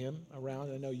without him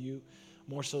around. I know you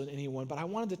more so than anyone. But I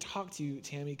wanted to talk to you,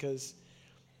 Tammy, because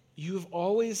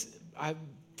I've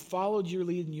followed your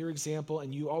lead and your example,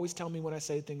 and you always tell me when I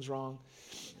say things wrong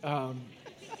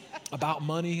about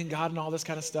money and God and all this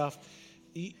kind of stuff.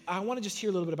 I want to just hear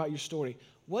a little bit about your story.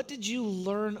 What did you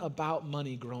learn about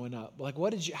money growing up? Like,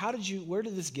 where did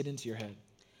this get into your head?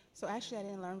 So actually, I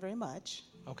didn't learn very much.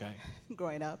 Okay.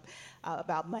 Growing up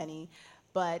about money,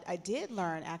 but I did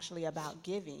learn actually about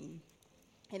giving.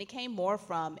 And it came more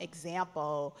from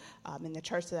example in the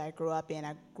church that I grew up in.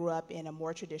 I grew up in a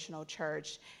more traditional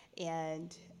church,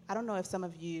 and I don't know if some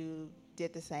of you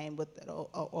did the same with the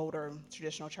older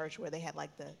traditional church where they had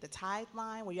like the tithe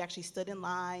line where you actually stood in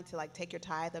line to like take your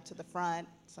tithe up to the front.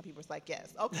 Some people was like,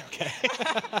 yes, okay.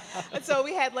 And so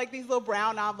we had like these little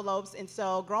brown envelopes. And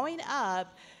so growing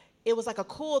up, it was like a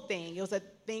cool thing. It was a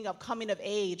thing of coming of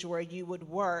age where you would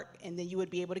work and then you would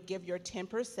be able to give your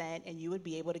 10% and you would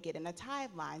be able to get in a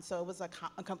tithe line. So it was a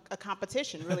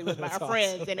competition really with my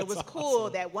friends. And it was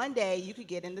cool that one day you could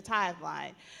get in the tithe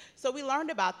line. So we learned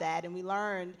about that and we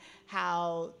learned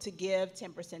how to give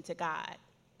 10% to God.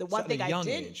 The one thing I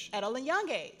did at a young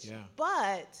age. Yeah.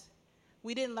 But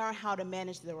we didn't learn how to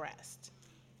manage the rest.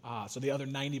 So the other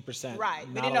 90%. Right.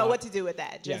 We didn't know what to do with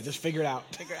that. Just figure it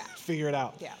out. Figure it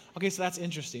out. Yeah. Okay, so that's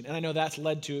interesting. And I know that's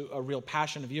led to a real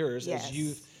passion of yours as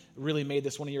you've really made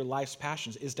this one of your life's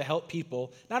passions, is to help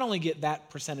people not only get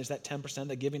that percentage, that 10%,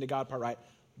 the giving to God part right,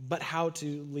 but how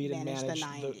to lead and manage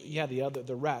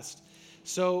the rest.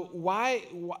 So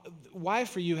why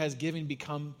for you has giving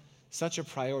become such a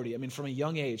priority? I mean, from a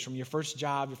young age, from your first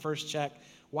job, your first check,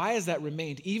 why has that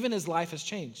remained, even as life has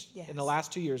changed in the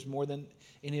last 2 years, more than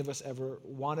any of us ever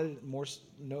wanted,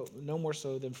 no more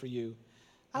so than for you?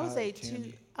 I would say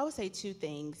two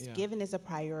things. Yeah. Giving is a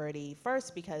priority.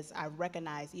 First, because I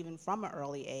recognize even from an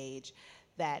early age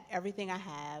that everything I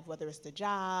have, whether it's the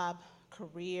job,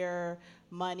 career,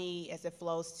 money, as it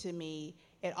flows to me,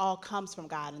 it all comes from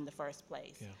God in the first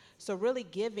place. Yeah. So really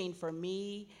giving for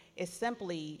me is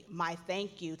simply my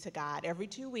thank you to God every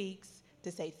 2 weeks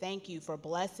to say thank you for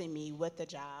blessing me with the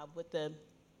job, with the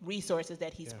resources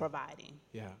that he's providing.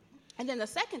 Yeah. And then the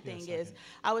second thing is,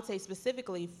 I would say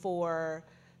specifically for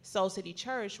Soul City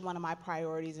Church, one of my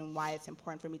priorities and why it's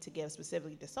important for me to give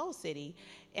specifically to Soul City,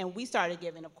 and we started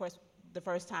giving, of course, the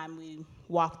first time we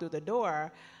walked through the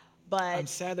door, but I'm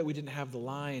sad that we didn't have the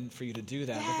line for you to do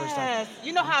that the first time.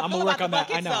 You know how I feel about the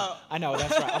buckets, though. I know,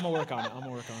 that's right. I'm going to work on it.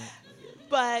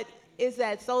 But is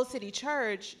that Soul City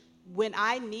Church, when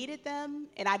I needed them,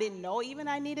 and I didn't know even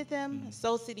I needed them,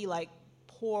 Soul City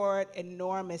poured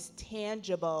enormous,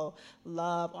 tangible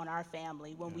love on our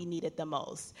family when we needed the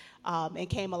most, and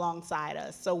came alongside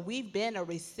us. So we've been a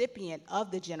recipient of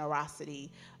the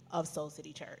generosity of Soul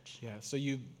City Church. Yeah, so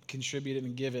you've contributed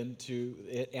and given to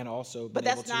it and also been But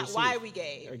that's able to not receive. Why we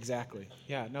gave. Exactly.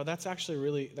 Yeah, no, that's actually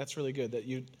really good that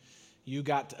you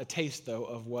got a taste, though,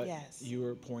 of what you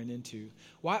were pouring into.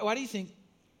 Why do you think,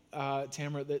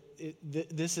 Tamara, that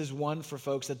this is one for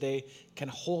folks that they can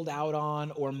hold out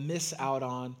on or miss out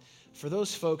on? For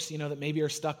those folks, that maybe are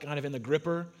stuck kind of in the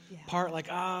gripper part,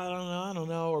 like, I don't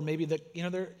know, or maybe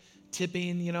they're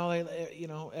tipping,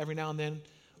 every now and then.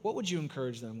 What would you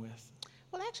encourage them with?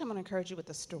 Well, actually, I'm going to encourage you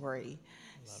with a story.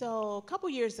 So a couple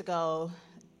years ago,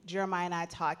 Jeremiah and I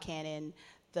taught Cannon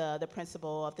the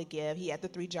principle of the give. He had the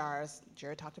 3 jars.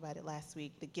 Jared talked about it last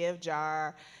week. The give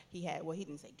jar, he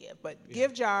didn't say give, but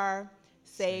give jar,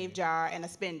 save jar, and a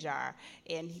spend jar.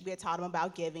 And we had taught him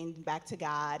about giving back to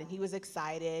God, and he was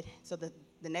excited. So the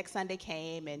next Sunday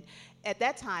came, and at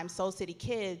that time, Soul City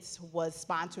Kids was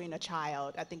sponsoring a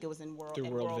child. I think it was in World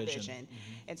Vision.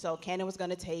 Mm-hmm. And so Cannon was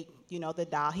going to take, the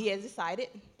dollar. He had decided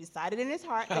in his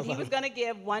heart that he was going to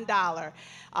give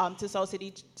 $1 to Soul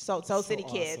City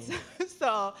Kids. Awesome.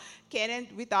 So Cannon,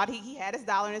 we thought he had his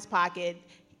dollar in his pocket.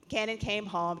 Cannon came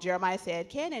home. Jeremiah said,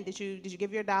 Cannon, did you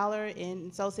give your $1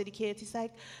 in Soul City Kids? He's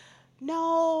like,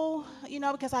 no,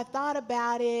 because I thought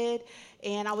about it,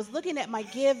 and I was looking at my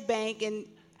give bank, and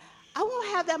I won't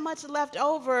have that much left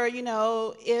over,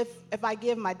 if I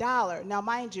give my $1. Now,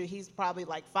 mind you, he's probably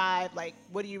like 5. Like,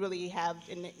 what do you really have?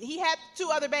 He had 2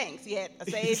 other banks. He had a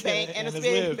save bank and a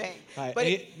spend bank. Right. But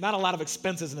not a lot of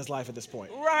expenses in his life at this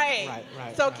point. Right.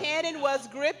 So Cannon was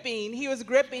gripping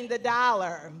the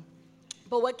 $1.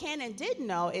 But what Cannon didn't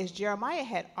know is Jeremiah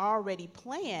had already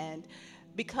planned,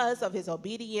 because of his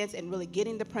obedience and really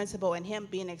getting the principle and him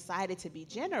being excited to be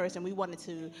generous, and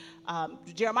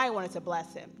Jeremiah wanted to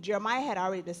bless him. Jeremiah had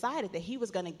already decided that he was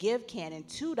going to give Cannon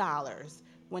 $2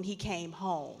 when he came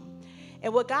home.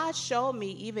 And what God showed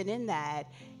me even in that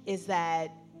is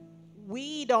that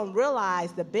we don't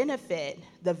realize the benefit,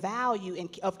 the value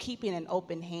of keeping an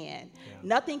open hand. Yeah.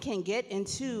 Nothing can get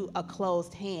into a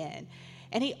closed hand.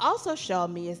 And he also showed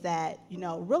me is that,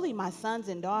 really my sons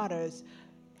and daughters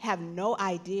have no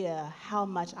idea how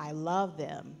much I love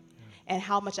them and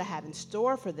how much I have in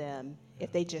store for them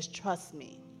if they just trust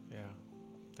me. Yeah,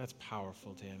 that's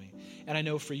powerful, Tammy. And I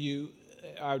know for you,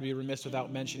 I would be remiss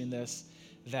without mentioning this,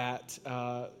 that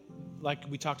like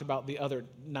we talked about the other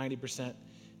 90%,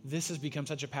 this has become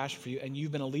such a passion for you, and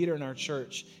you've been a leader in our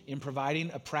church in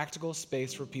providing a practical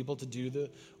space for people to do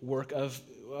the work of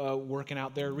working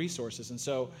out their resources. And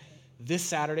so This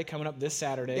Saturday, coming up this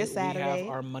Saturday, we have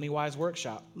our MoneyWise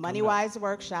workshop. MoneyWise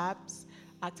workshops,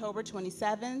 October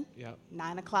 27th,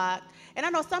 9 o'clock. And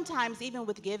I know sometimes, even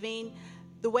with giving,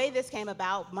 the way this came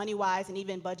about, MoneyWise and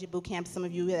even Budget Boot Camp, some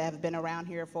of you that have been around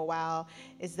here for a while,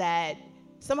 is that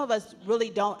some of us really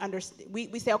don't understand.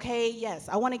 We say, okay, yes,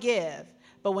 I want to give.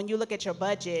 But when you look at your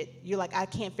budget, you're like, I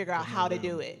can't figure out how to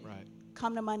do it. Right.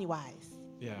 Come to MoneyWise.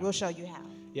 Yeah. We'll show you how.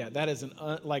 Yeah, that is an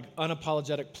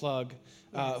unapologetic plug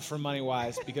for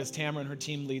MoneyWise, because Tamara and her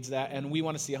team leads that, and we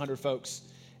want to see 100 folks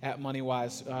at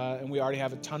MoneyWise, and we already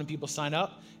have a ton of people sign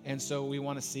up, and so we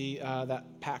want to see that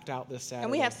packed out this Saturday.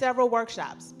 And we have several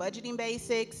workshops: budgeting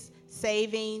basics,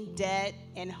 saving, debt,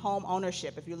 and home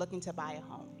ownership if you're looking to buy a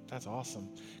home. That's awesome.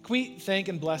 Can we thank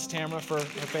and bless Tamara for her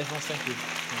faithfulness? Thank you,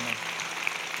 Tamara.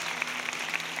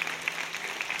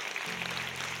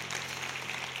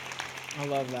 I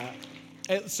love that.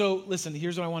 So listen,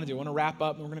 here's what I want to do. I want to wrap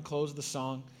up, and we're going to close with the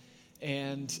song.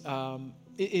 And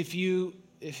if you're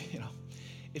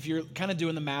kind of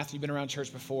doing the math, you've been around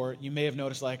church before, you may have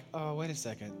noticed, like, oh, wait a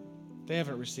second, they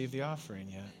haven't received the offering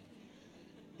yet.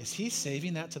 Is he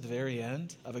saving that to the very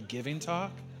end of a giving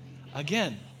talk?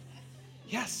 Again,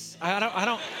 yes. I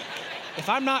don't. If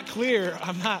I'm not clear,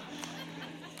 I'm not.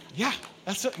 Yeah,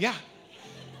 yeah.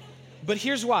 But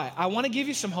here's why. I want to give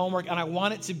you some homework, and I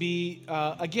want it to be,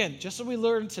 again, just so we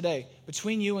learned today,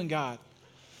 between you and God.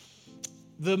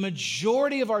 The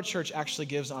majority of our church actually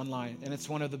gives online, and it's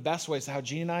one of the best ways. How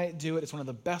Gene and I do it, it's one of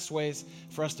the best ways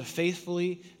for us to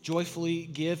faithfully, joyfully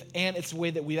give, and it's a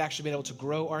way that we've actually been able to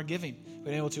grow our giving. We've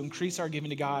been able to increase our giving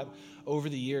to God over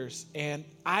the years. And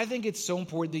I think it's so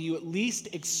important that you at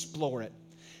least explore it,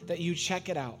 that you check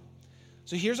it out.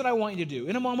 So here's what I want you to do.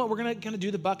 In a moment, we're going to do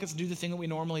the buckets, do the thing that we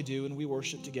normally do, and we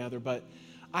worship together. But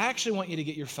I actually want you to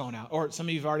get your phone out. Or some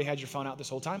of you have already had your phone out this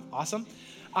whole time. Awesome.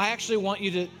 I actually want you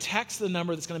to text the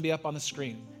number that's going to be up on the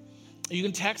screen. You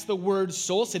can text the word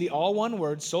Soul City, all one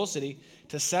word, Soul City,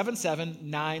 to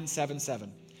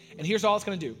 77977. And here's all it's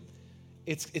going to do.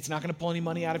 It's not going to pull any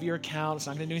money out of your account. It's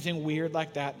not going to do anything weird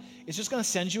like that. It's just going to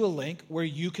send you a link where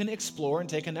you can explore and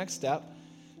take a next step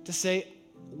to say,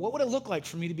 what would it look like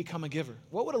for me to become a giver?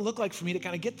 What would it look like for me to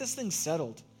kind of get this thing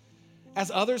settled?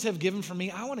 As others have given from me,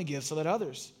 I want to give so that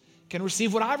others can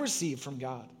receive what I've received from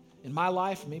God in my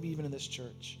life, maybe even in this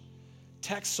church.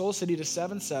 Text Soul City to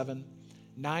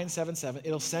 77977.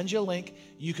 It'll send you a link.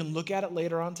 You can look at it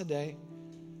later on today.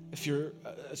 If you're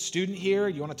a student here,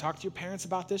 you want to talk to your parents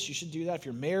about this, you should do that. If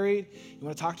you're married, you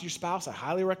want to talk to your spouse, I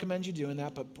highly recommend you doing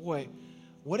that. But boy,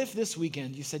 what if this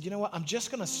weekend you said, you know what, I'm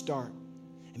just going to start.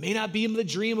 It may not be the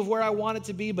dream of where I want it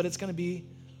to be, but it's going to be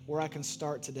where I can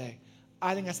start today.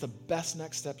 I think that's the best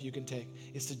next step you can take,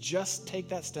 is to just take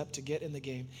that step to get in the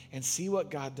game and see what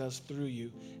God does through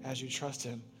you as you trust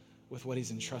him with what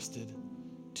he's entrusted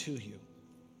to you.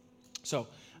 So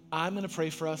I'm going to pray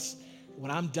for us. When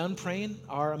I'm done praying,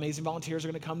 our amazing volunteers are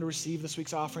going to come to receive this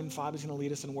week's offering. Father's going to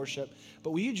lead us in worship.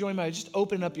 But will you join me by just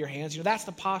opening up your hands? You know, that's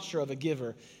the posture of a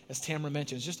giver, as Tamara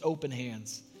mentioned. It's just open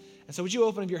hands. And so would you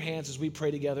open up your hands as we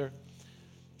pray together?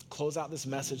 Close out this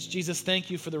message. Jesus, thank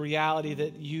you for the reality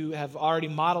that you have already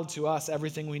modeled to us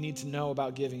everything we need to know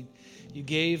about giving. You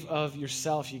gave of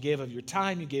yourself, you gave of your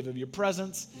time, you gave of your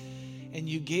presence, and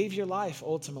you gave your life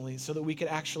ultimately so that we could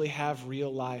actually have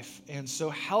real life. And so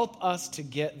help us to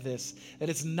get this, that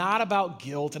it's not about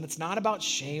guilt, and it's not about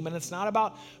shame, and it's not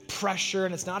about pressure,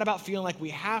 and it's not about feeling like we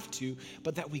have to,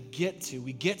 but that we get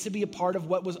to be a part of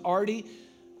what was already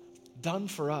done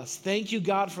for us. Thank you,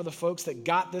 God, for the folks that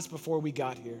got this before we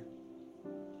got here.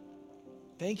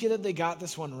 Thank you that they got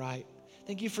this one right.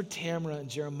 Thank you for Tamara and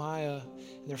Jeremiah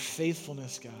and their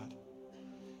faithfulness, God.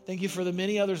 Thank you for the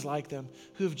many others like them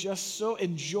who have just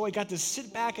got to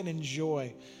sit back and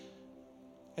enjoy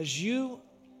as you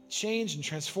change and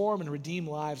transform and redeem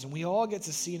lives, and we all get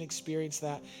to see and experience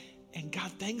that. And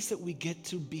God, thanks that we get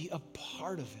to be a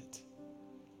part of it.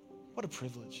 What a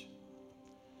privilege.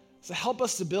 So help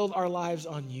us to build our lives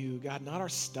on you, God, not our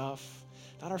stuff,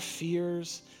 not our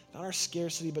fears, not our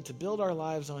scarcity, but to build our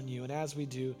lives on you. And as we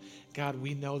do, God,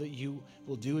 we know that you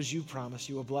will do as you promised.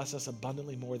 You will bless us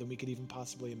abundantly more than we could even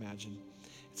possibly imagine.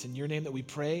 It's in your name that we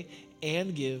pray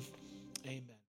and give. Amen.